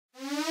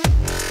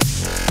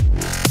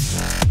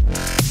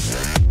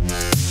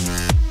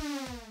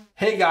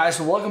Hey guys,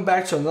 and welcome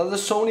back to another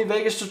Sony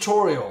Vegas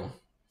tutorial.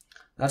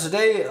 Now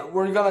today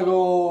we're gonna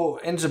go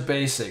into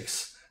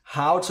basics,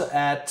 how to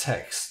add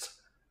text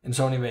in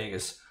Sony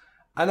Vegas.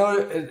 I know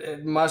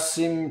it must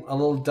seem a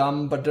little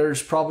dumb, but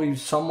there's probably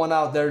someone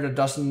out there that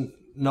doesn't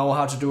know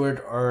how to do it,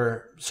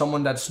 or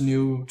someone that's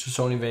new to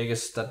Sony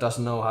Vegas that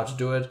doesn't know how to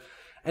do it.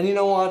 And you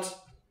know what?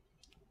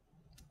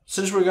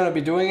 Since we're gonna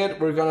be doing it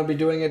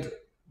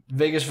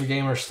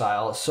Vegas4Gamers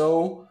style.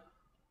 So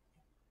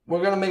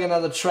we're gonna make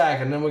another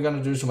track and then we're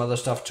gonna do some other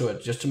stuff to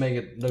it just to make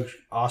it look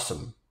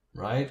awesome,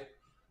 right?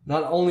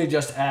 Not only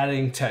just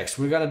adding text,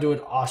 we're gonna do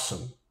it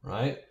awesome,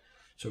 right?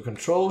 So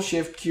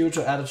Control-Shift-Q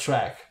to add a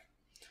track.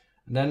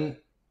 And then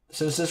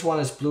since this one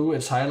is blue,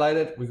 it's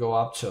highlighted, we go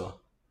up to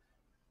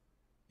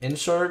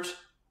Insert,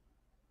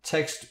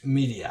 Text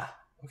Media.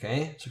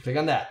 Okay, so click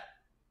on that.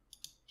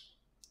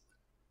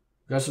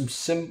 We got some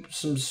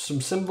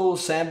simple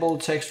sample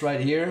text right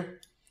here.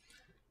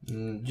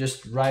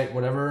 Just write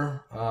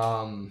whatever.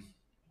 I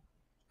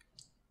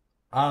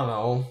don't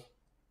know.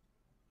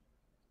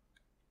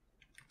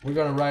 We're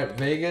gonna write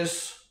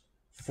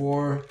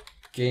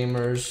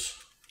Vegas4Gamers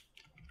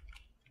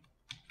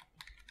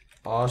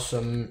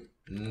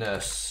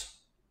awesomeness.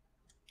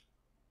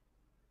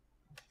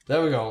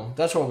 There we go.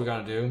 That's what we're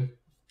gonna do.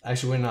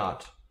 Actually, we're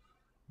not.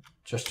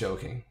 Just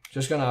joking.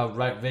 Just gonna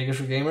write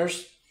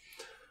Vegas4Gamers.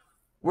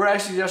 We're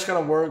actually just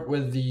gonna work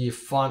with the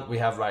font we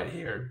have right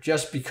here,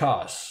 just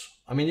because.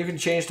 I mean, you can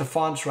change the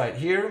fonts right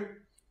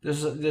here.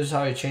 This is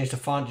how you change the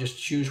font. Just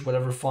choose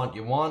whatever font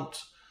you want.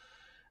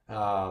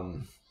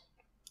 Let's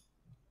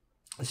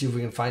see if we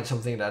can find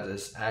something that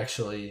is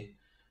actually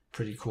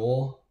pretty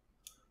cool.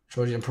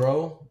 Trojan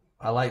Pro.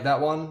 I like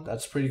that one.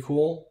 That's pretty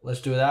cool.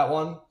 Let's do that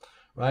one.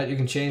 Right? You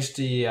can change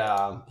the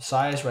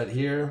size right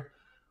here.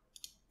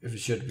 If it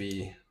should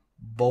be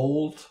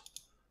bold.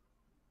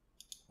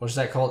 What is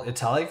that called?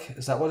 Italic?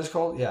 Is that what it's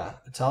called? Yeah,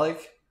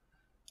 italic.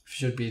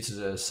 Should be to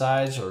the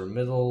sides or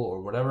middle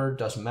or whatever,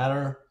 doesn't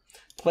matter.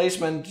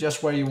 Placement,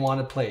 just where you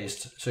want it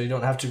placed, so you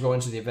don't have to go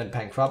into the event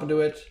pan crop and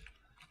do it.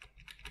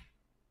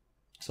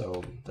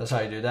 So that's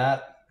how you do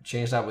that.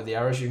 Change that with the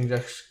arrows. You can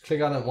just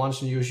click on it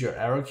once and use your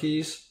arrow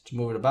keys to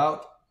move it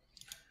about.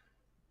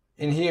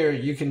 In here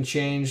you can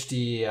change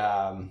the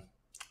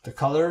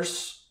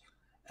colors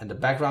and the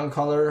background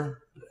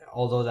color,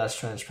 although that's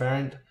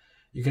transparent.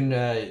 You can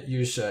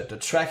use the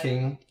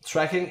tracking.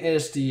 Tracking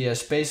is the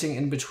spacing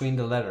in between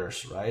the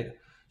letters, right?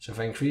 So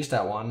if I increase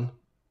that one,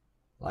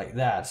 like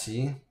that,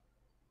 see?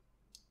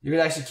 You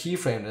could actually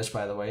keyframe this,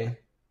 by the way.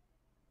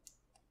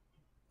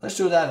 Let's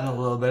do that in a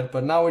little bit,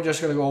 but now we're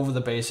just gonna go over the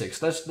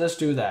basics. Let's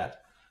do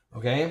that,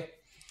 okay?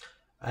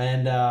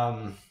 And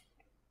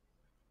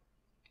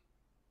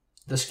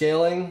the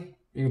scaling,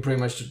 you can pretty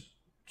much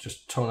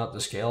just tone up the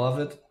scale of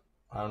it.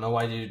 I don't know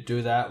why you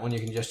do that when you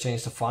can just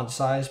change the font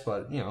size,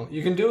 but you know,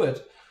 you can do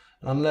it.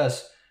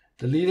 Unless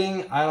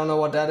deleting, I don't know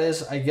what that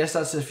is. I guess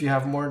that's if you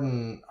have more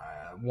than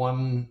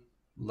one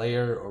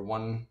layer or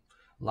one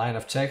line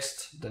of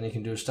text, then you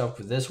can do stuff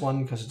with this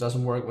one because it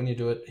doesn't work when you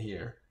do it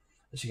here.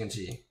 As you can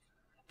see,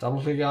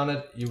 double click on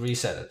it, you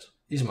reset it.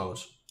 Easy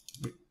modes,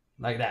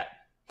 like that,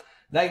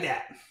 like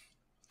that.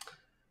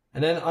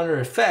 And then under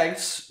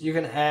effects, you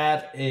can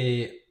add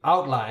a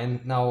outline.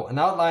 Now an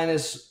outline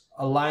is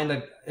a line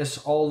that is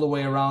all the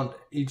way around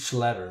each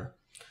letter.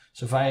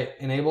 So if I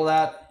enable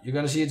that, you're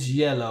gonna see it's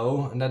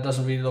yellow, and that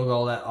doesn't really look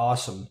all that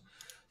awesome.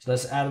 So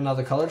let's add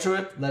another color to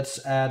it.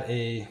 Let's add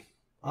a,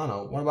 I don't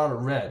know, what about a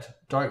red,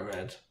 dark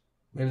red?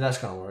 Maybe that's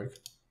gonna work.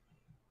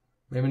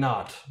 Maybe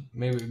not.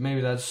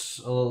 Maybe that's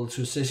a little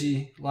too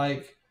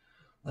sissy-like.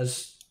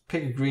 Let's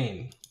pick a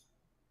green.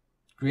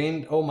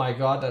 Green, oh my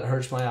god, that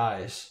hurts my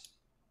eyes.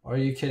 Are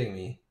you kidding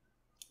me?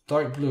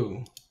 Dark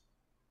blue.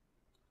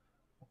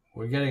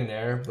 We're getting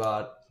there,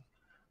 but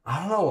I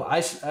don't know. I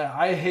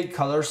hate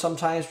colors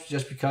sometimes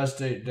just because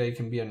they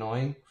can be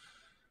annoying,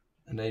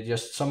 and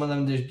some of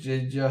them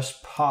they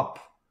just pop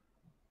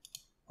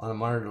on the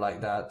monitor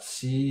like that.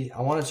 See,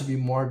 I want it to be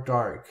more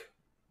dark.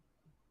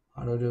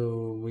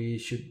 We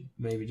should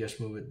maybe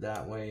just move it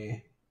that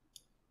way.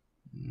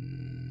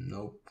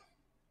 Nope.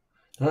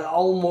 That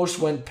almost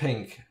went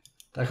pink.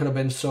 That could have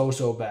been so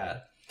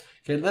bad.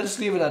 Okay, let's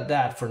leave it at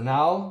that for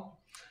now.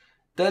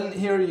 Then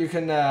here you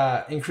can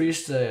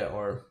increase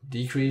or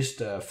decrease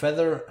the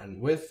feather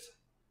and width,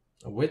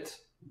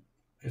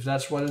 if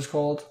that's what it's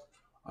called.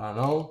 I don't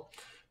know.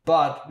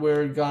 But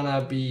we're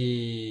gonna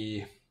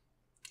be,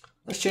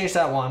 let's change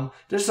that one.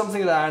 This is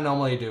something that I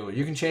normally do.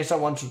 You can change that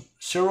one to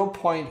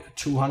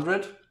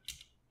 0.200,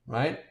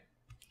 right?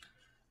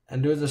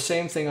 And do the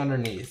same thing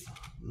underneath.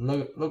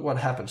 Look what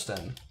happens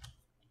then.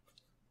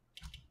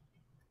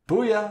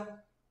 Booyah!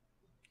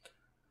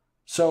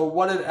 So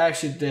what it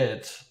actually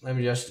did, let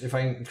me just, if I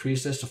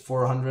increase this to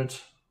 400,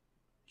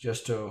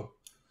 just to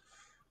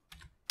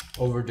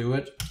overdo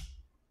it.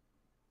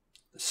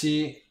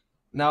 See,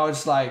 now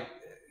it's like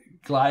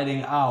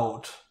gliding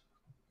out.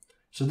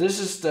 So this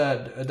is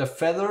the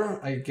feather,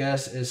 I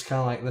guess, is kind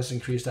of like, let's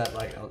increase that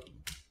like a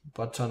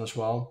butt ton as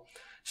well.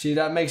 See,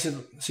 that makes it,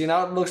 see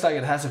now it looks like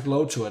it has a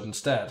glow to it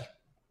instead.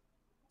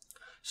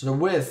 So the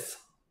width,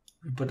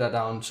 we put that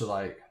down to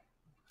like,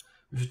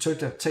 if you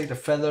take the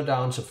feather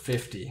down to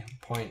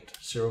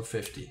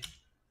 50.050.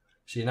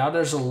 See, now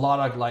there's a lot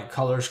of like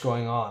colors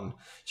going on.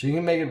 So you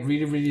can make it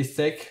really, really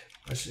thick.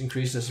 Let's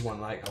increase this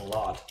one like a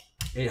lot.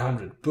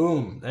 800,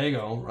 boom, there you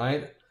go,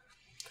 right?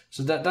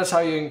 So that's how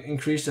you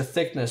increase the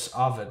thickness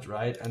of it,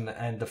 right?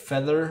 And the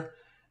feather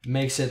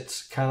makes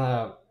it kind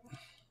of,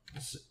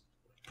 let's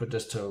put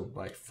this to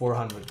like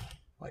 400,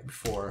 like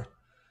before.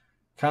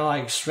 Kind of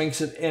like shrinks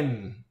it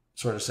in,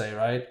 sort of say,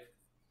 right?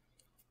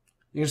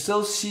 You can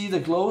still see the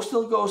glow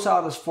still goes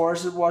out as far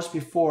as it was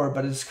before,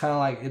 but it's kind of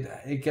like,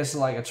 it gets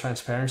like a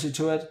transparency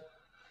to it.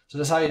 So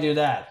that's how you do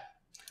that.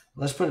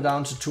 Let's put it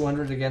down to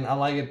 200 again. I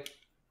like it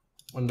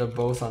when they're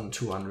both on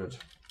 200.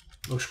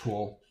 Looks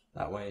cool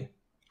that way.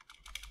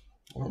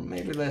 Or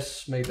maybe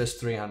let's make this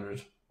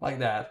 300, like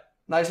that.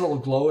 Nice little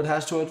glow it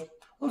has to it.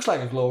 Looks like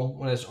a glow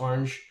when it's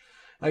orange.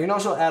 Now you can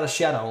also add a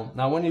shadow.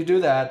 Now when you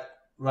do that,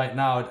 right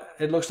now,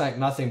 it looks like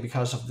nothing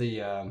because of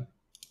the,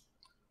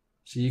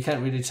 so you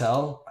can't really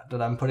tell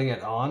that I'm putting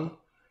it on.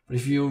 But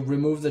if you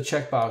remove the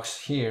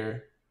checkbox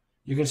here,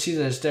 you can see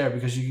that it's there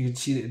because you can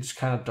see that it's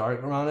kind of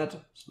dark around it.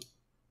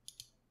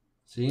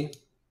 See?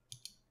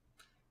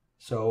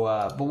 So,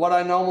 but what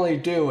I normally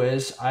do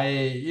is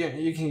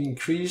you can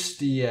increase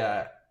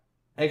the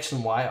X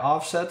and Y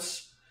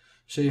offsets.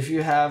 So if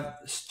you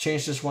have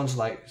changed this one to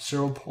like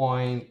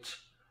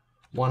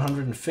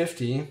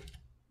 0.150,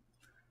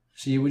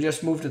 see, we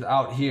just moved it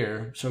out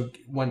here, so it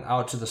went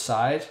out to the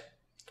side.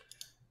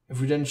 If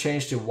we didn't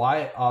change the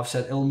Y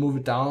offset, it'll move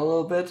it down a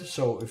little bit.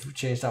 So if we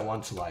change that one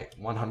to like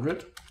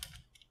 100,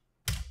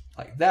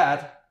 like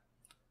that,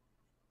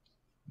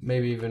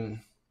 maybe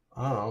even,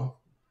 I don't know,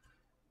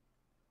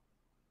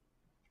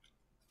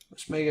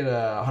 let's make it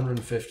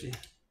 150.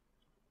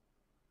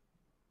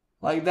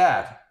 Like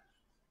that.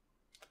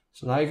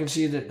 So now you can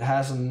see that it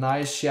has a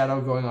nice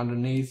shadow going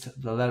underneath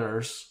the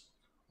letters.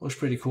 Looks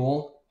pretty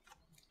cool.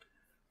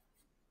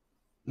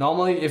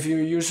 Normally, if you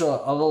use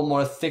a little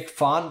more thick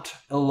font,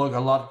 it'll look a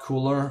lot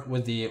cooler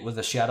with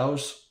the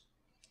shadows.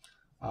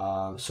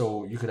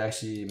 So you could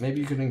actually,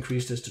 maybe you could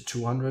increase this to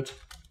 200. A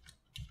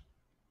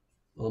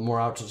little more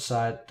out to the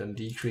side, then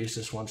decrease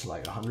this one to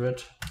like 100.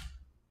 Let's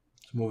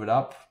move it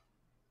up.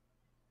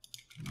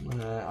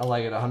 I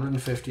like it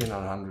 150 and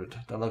 100.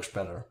 That looks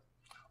better.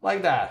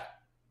 Like that.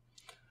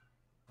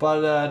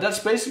 But that's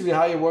basically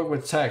how you work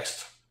with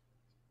text.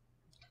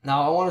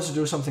 Now I wanted to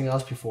do something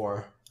else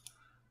before.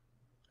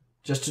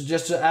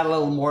 Just to add a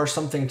little more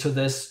something to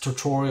this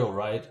tutorial,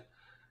 right?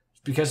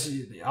 Because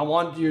I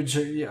want you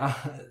to,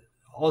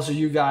 also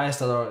you guys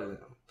that are,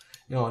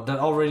 that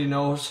already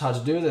knows how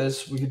to do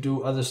this, we could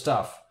do other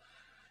stuff.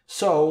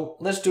 So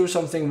let's do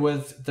something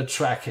with the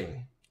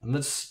tracking. And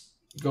let's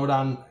go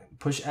down,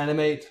 push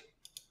animate,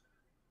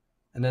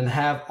 and then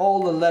have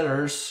all the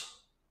letters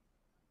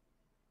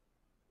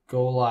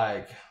go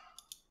like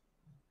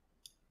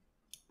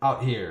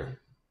out here.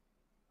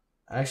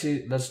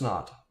 Actually, let's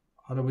not.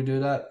 How do we do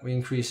that? We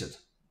increase it.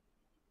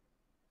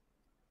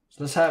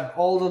 So let's have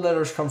all the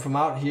letters come from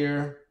out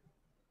here.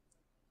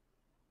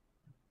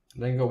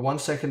 And then go 1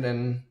 second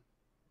in.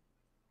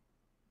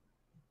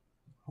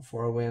 How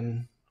far are we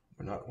in?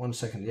 We're not 1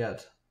 second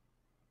yet.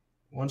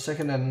 1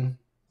 second in.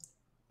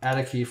 Add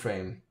a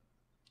keyframe.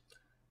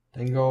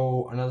 Then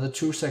go another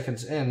 2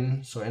 seconds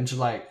in. So into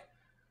like,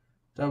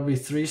 that would be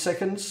 3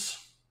 seconds.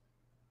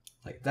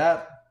 Like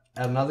that.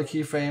 Add another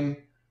keyframe.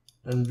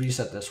 Then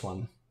reset this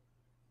one.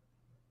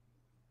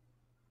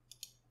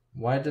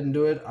 Why it didn't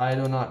do it, I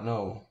do not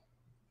know.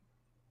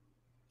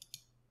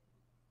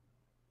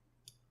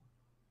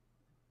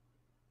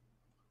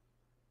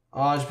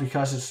 Oh, it's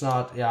because it's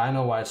not, yeah, I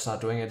know why it's not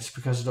doing it. It's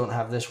because I don't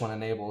have this one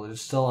enabled.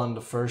 It's still on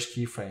the first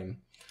keyframe.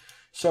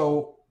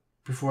 So,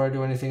 before I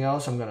do anything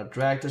else, I'm going to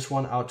drag this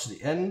one out to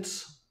the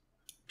ends,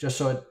 just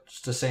so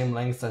it's the same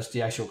length as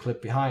the actual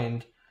clip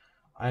behind.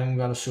 I'm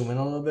going to zoom in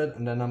a little bit,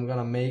 and then I'm going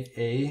to make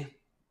a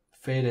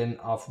fade in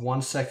of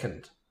 1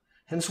 second.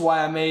 Hence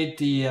why I made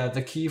the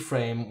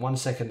keyframe 1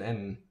 second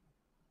in,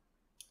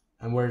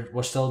 and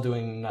we're still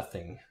doing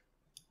nothing.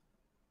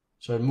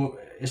 So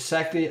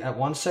exactly at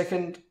 1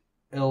 second,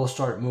 it'll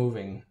start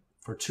moving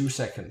for 2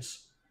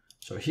 seconds.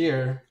 So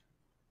here,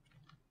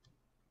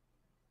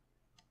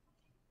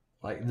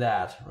 like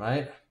that,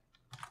 right?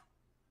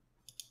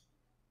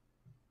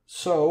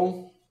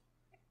 So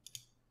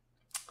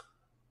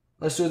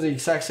let's do the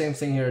exact same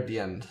thing here at the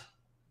end.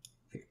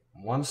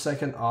 1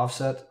 second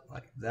offset,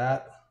 like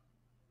that.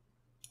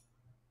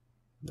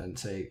 Then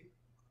take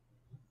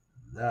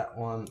that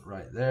one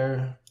right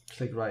there,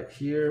 click right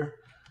here.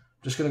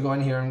 Just gonna go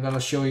in here, I'm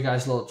gonna show you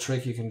guys a little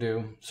trick you can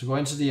do. So go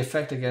into the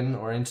effect again,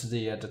 or into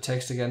the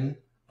text again,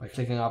 by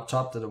clicking up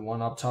top to the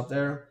one up top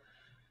there.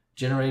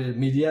 Generated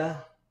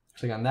media,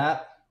 click on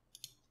that,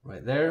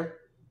 right there.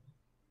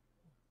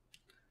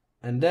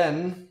 And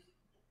then,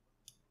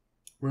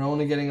 we're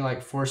only getting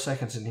like 4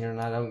 seconds in here, and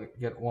I don't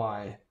get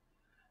why.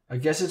 I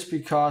guess it's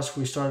because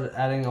we started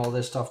adding all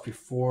this stuff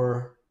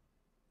before.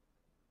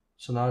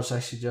 So now it's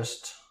actually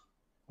just,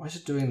 why is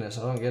it doing this?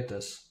 I don't get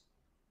this.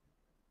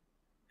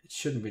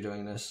 shouldn't be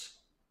doing this.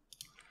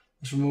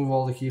 Let's remove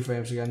all the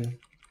keyframes again.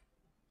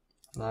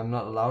 And I'm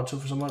not allowed to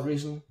for some odd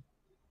reason.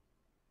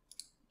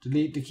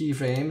 Delete the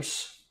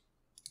keyframes.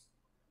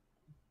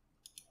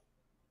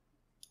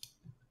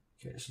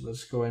 Okay, so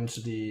let's go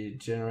into the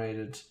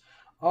generated.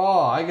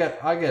 Oh, I get it.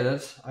 I get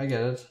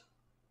it.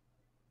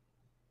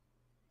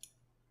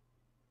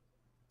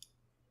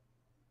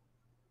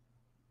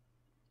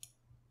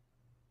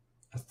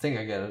 I think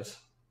I get it.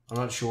 I'm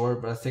not sure,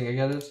 but I think I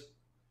get it.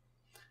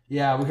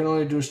 Yeah, we can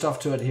only do stuff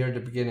to it here at the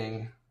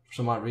beginning for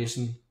some odd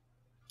reason.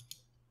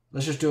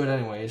 Let's just do it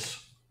anyways.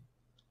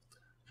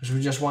 Because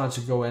we just want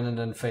it to go in and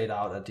then fade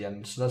out at the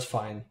end, so that's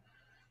fine.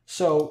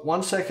 So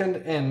 1 second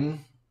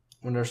in,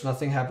 when there's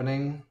nothing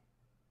happening.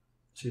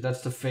 See,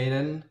 that's the fade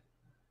in.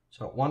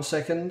 So 1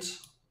 second,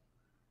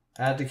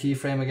 add the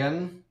keyframe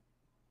again.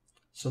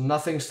 So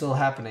nothing's still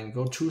happening.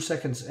 Go 2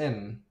 seconds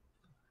in.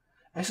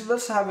 Actually,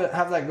 let's have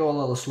that go a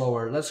little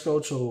slower. Let's go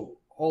to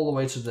all the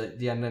way to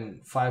the end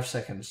in 5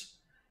 seconds.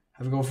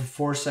 Have it go for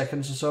 4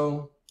 seconds or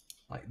so,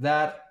 like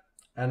that.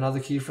 Add another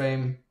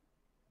keyframe,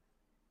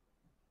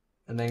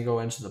 and then go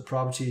into the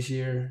properties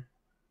here.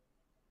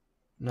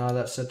 Now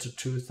that's set to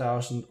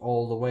 2000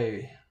 all the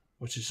way,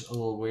 which is a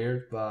little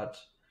weird, but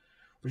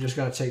we're just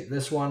gonna take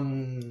this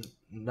one,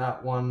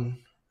 that one,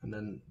 and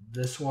then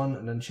this one,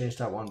 and then change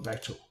that one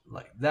back to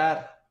like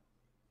that.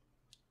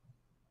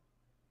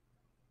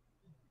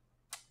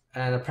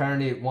 And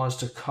apparently it wants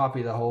to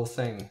copy the whole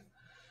thing.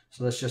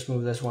 So let's just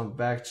move this one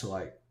back to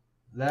like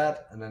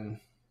that, and then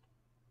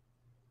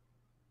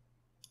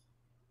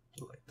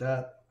do like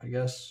that, I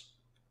guess.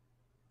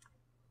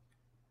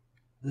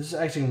 This is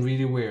acting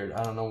really weird.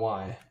 I don't know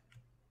why.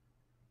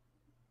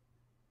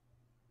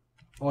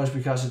 Oh, it's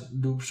because it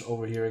loops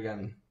over here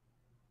again.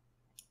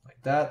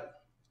 Like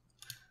that.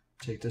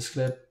 Take this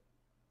clip.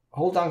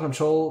 Hold down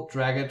Control,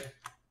 drag it.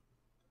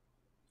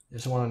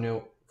 Just want a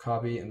new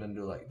copy, and then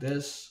do like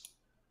this.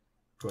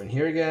 Go in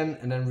here again,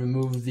 and then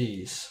remove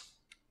these.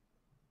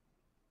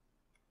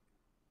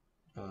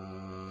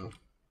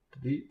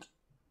 Delete.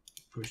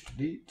 Push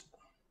delete.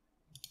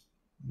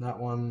 That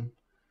one.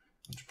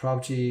 Into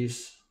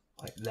properties.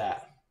 Like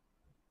that.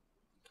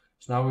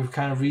 So now we've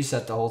kind of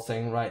reset the whole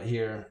thing right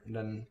here, and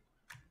then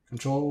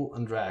Control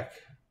and drag.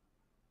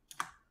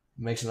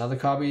 Makes another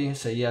copy.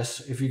 Say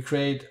yes. If you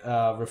create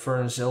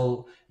reference,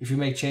 if you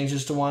make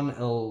changes to one,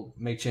 it'll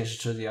make changes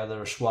to the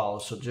other as well.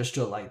 So just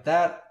do it like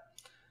that,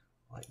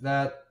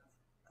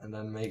 and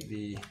then make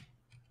the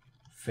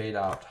fade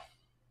out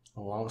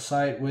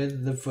alongside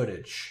with the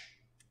footage.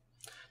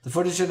 The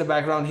footage in the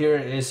background here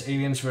is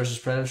Aliens vs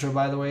Predator,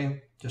 by the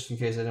way, just in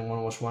case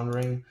anyone was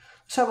wondering.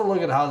 Let's have a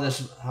look at how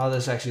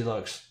this actually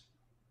looks.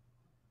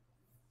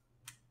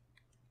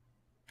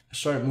 I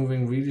started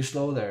moving really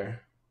slow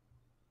there.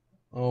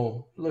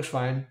 Oh, it looks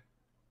fine.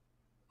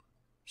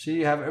 See,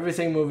 you have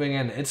everything moving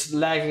in. It's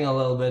lagging a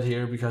little bit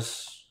here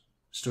because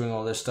it's doing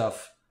all this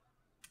stuff.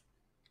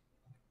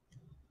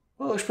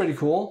 Well, it looks pretty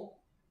cool,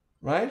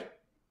 right?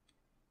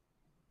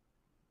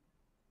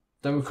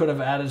 Then we could have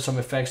added some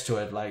effects to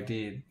it, like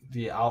the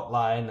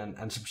outline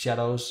and some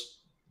shadows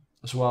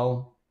as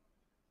well.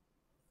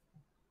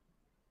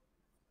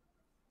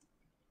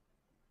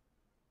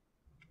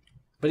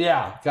 But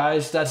yeah,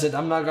 guys, that's it.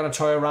 I'm not going to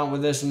toy around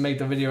with this and make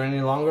the video any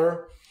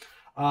longer.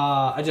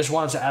 I just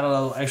wanted to add a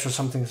little extra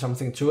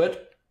something to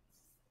it.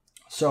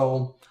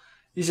 So,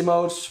 easy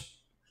modes,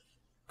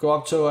 go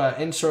up to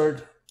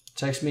insert,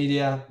 text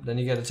media, then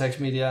you get a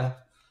text media,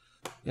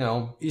 you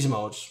know, easy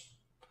modes.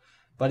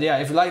 But yeah,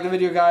 if you like the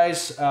video,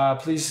 guys,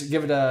 please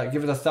give it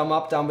a thumb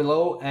up down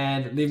below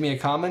and leave me a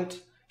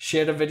comment.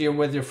 Share the video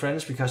with your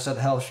friends because that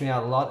helps me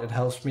out a lot. It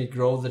helps me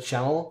grow the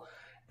channel.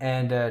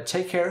 And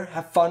take care,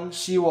 have fun,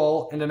 see you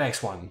all in the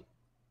next one.